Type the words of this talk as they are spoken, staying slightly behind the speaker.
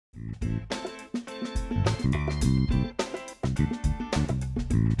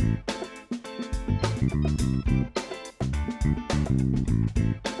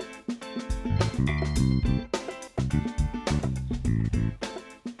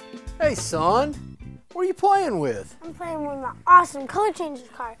Hey son, what are you playing with? I'm playing with my awesome color changer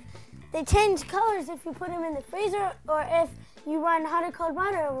car. They change colors if you put them in the freezer or if you run hot or cold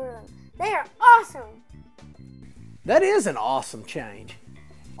water over them. They are awesome. That is an awesome change.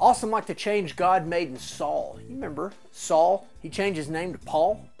 Awesome like the change God made in Saul. You remember Saul? He changed his name to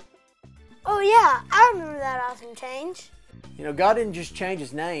Paul. Oh yeah, I remember that awesome change. You know, God didn't just change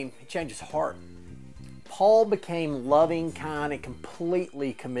his name, he changed his heart. Paul became loving, kind, and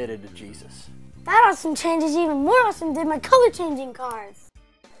completely committed to Jesus. That awesome change is even more awesome than my color changing cars.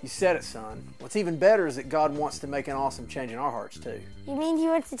 You said it, son. What's even better is that God wants to make an awesome change in our hearts too. You mean he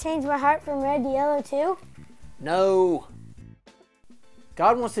wants to change my heart from red to yellow too? No.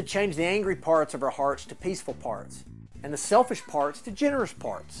 God wants to change the angry parts of our hearts to peaceful parts, and the selfish parts to generous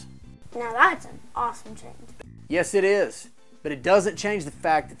parts. Now that's an awesome change. Yes, it is, but it doesn't change the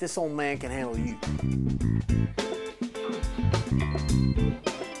fact that this old man can handle you.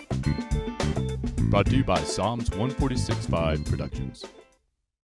 Brought to you by Psalms 146.5 Productions.